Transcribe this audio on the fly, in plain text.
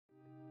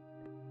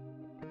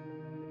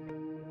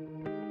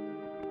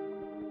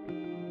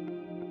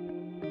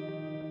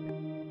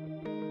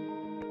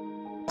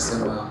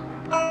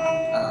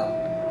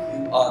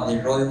are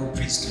the royal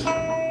priesthood.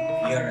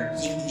 You are a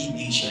kingly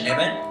nation.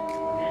 Amen?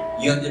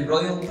 You are the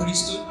royal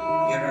priesthood.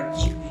 You are a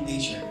kingly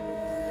nation.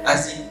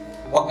 As in,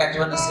 wakati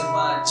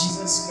wanasema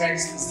Jesus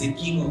Christ is the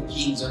King of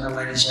Kings,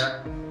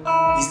 wanamaanisha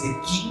is the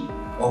King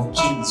of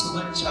Kings.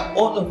 Kumaanisha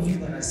all of you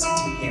that are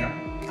sitting here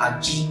are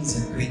kings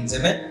and queens.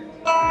 Amen?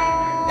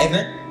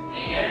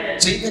 Amen?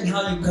 So even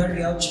how you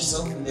carry out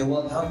yourself in the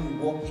world, how you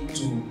walk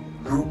into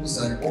rooms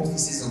and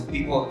offices of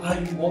people, how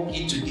you walk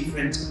into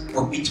different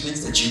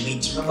commitments that you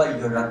meet, remember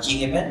you're a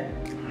king.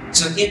 Amen?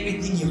 So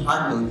everything you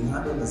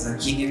handle as a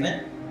king.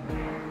 Amen?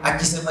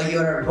 Akisema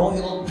you're a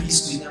royal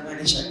priesthood,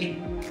 inamaanisha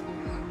nini?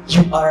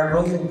 You are a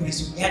royal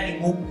priesthood. Yani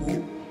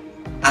Mungu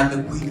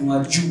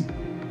amekuinua juu.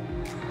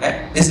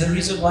 There's a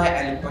reason why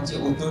alimpatia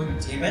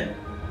authority. Amen?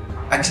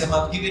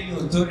 Akisema I've given you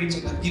authority,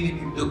 I've given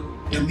you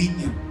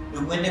dominion.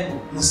 Whenever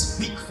you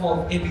speak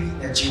for everything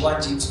that you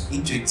want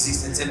into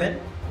existence. Amen?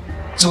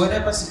 So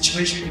whatever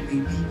situation you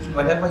may be in,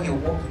 whatever you're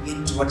walking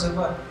into,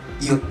 whatever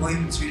you're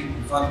going through in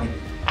your family,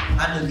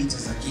 handle it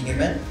as a king.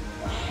 Amen?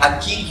 A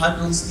king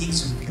handles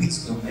things with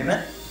wisdom.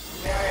 Amen?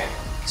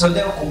 So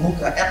leo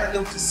kumbuka, hata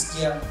leo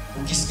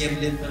ukisikia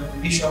vile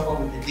tunafundishwa hapa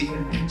with the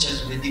different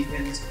preachers, with the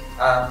different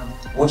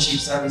worship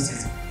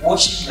services,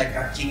 worship like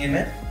a king.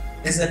 Amen?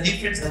 There's a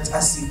difference that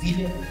a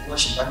civilian will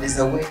worship, but there's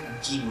a way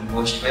a king will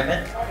worship.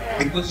 Amen?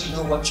 Because you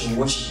know what you're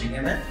worshiping.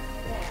 Amen?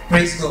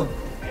 Praise God.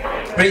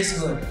 Praise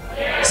God.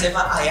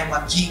 Sema I am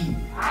a king.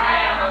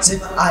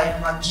 Sema I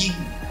am a king.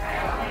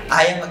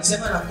 I am a,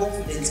 sema na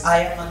confidence,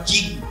 I am a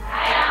king.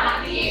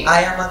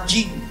 I am a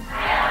king.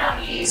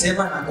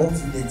 Sema na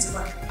confidence,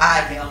 sema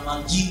I am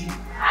a king.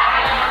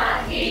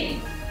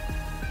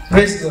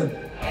 Praise God.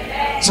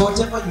 So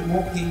whatever you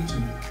walk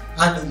into,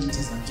 handle it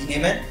as a king.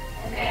 Amen?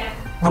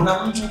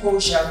 Kuna mtu kwa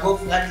ushago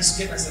fulani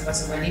sikia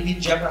nasema nini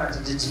japa na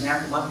tajina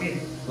yako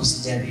mapema,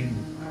 usijaribu.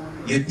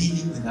 You're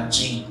dealing with a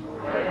king.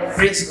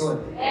 Praise God.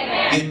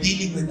 Amen. You're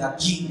dealing with a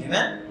king.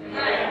 Amen?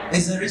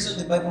 There's a reason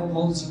the Bible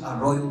calls you a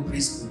royal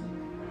priesthood,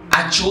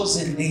 a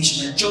chosen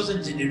nation, a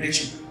chosen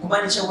generation.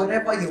 Kumaanisha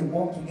wherever you're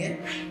walking in,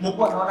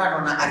 Mungu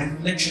anaona a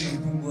reflection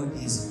of who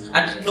God is.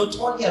 And not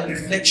only a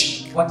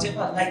reflection,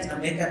 whatever light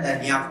ameweka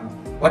ndani yako,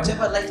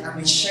 whatever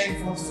light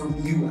shine forth from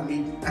you,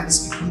 and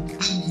speak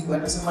within you,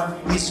 anasema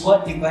his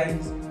word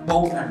divides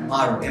bone and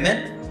marrow.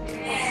 Amen?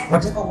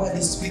 Whatever word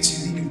he speaks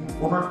within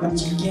you,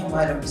 ukiingia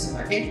mahali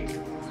unasema,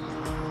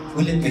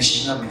 ule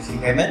mheshimiwa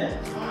amefika. Amen?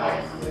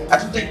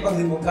 Hatutaikuwa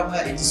hivyo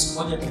kama eti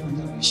siku moja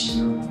tukuita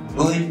mheshimiwa.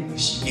 Wewe ni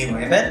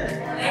mheshimiwa. Amen?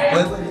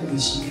 Wewe ni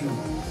mheshimiwa.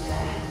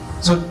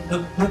 So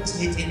don't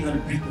let anyone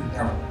bring you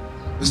down.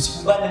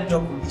 Usikubali mtu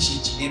akurudishe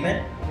chini.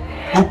 Amen?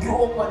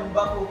 Ukiwa kwa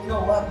nyumbako, ukiwa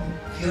wapi,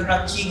 you're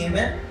a king.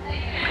 Amen?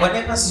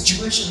 Whenever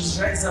situations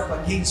rise up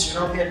against you,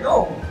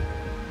 no.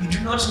 You do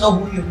not know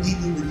who you're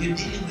dealing with. You're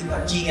dealing with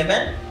a king.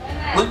 Amen?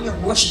 When you're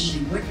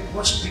worshiping, you're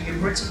approaching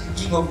the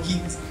King of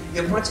Kings.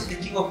 You're approaching the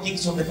King of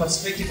Kings from the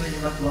perspective when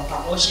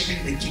you're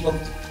worshiping the King of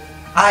Kings.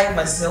 I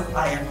myself,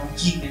 I am a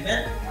king.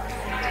 Amen?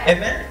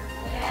 Amen?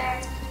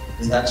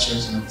 With that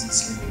church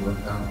notice, let me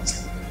welcome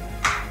us.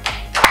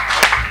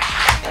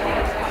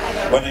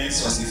 Bwana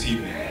Yesu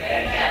asifiwe.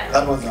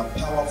 That was a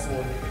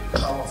powerful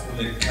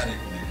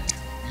encouragement.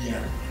 We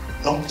are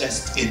not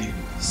just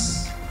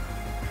anybody's.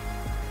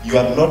 You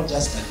are not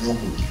just a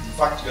nobody. In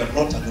fact, you are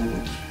not a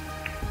nobody.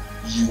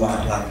 You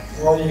are a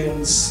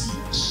royal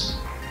seed.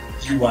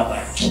 You are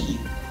a king.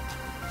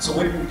 So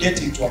when you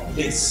get into a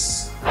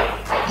place,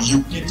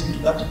 you get into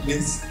that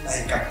place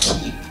like a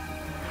king.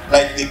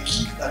 Like the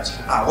king that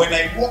you are. When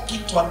I walk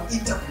into an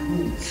interview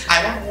room,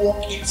 I don't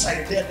walk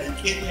inside there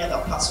like any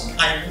other person.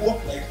 I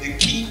walk like the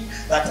king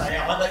that I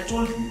am. And I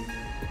told you,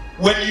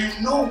 when you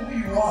know who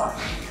you are,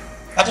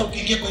 hata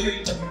ukiingia kwa hiyo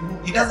interview room,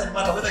 it doesn't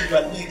matter whether you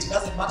are late, it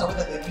doesn't matter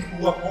whether there are people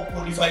who are more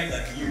qualified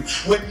than you.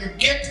 When you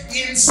get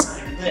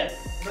inside there,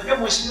 unajua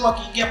mheshimiwa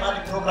akiingia mahali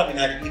program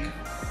inaharibika.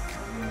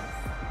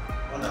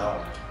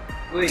 Unaona?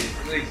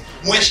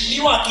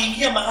 Mheshimiwa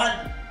akiingia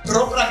mahali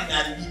program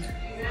inaharibika.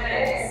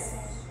 Yes.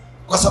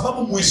 Kwa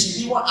sababu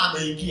mheshimiwa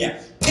ameingia,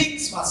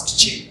 things must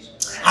change.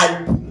 I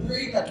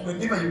pray that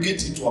whenever you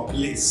get into a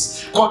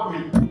place, God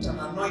will put an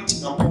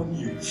anointing upon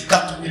you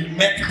that will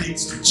make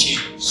things to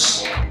change.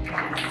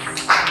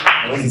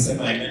 Wewe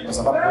sema amen kwa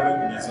sababu wewe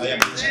unazoea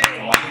maisha ya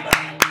kawaida.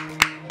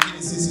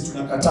 Lakini sisi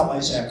tunakataa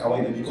maisha ya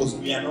kawaida because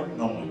we are not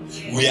normal.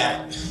 We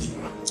are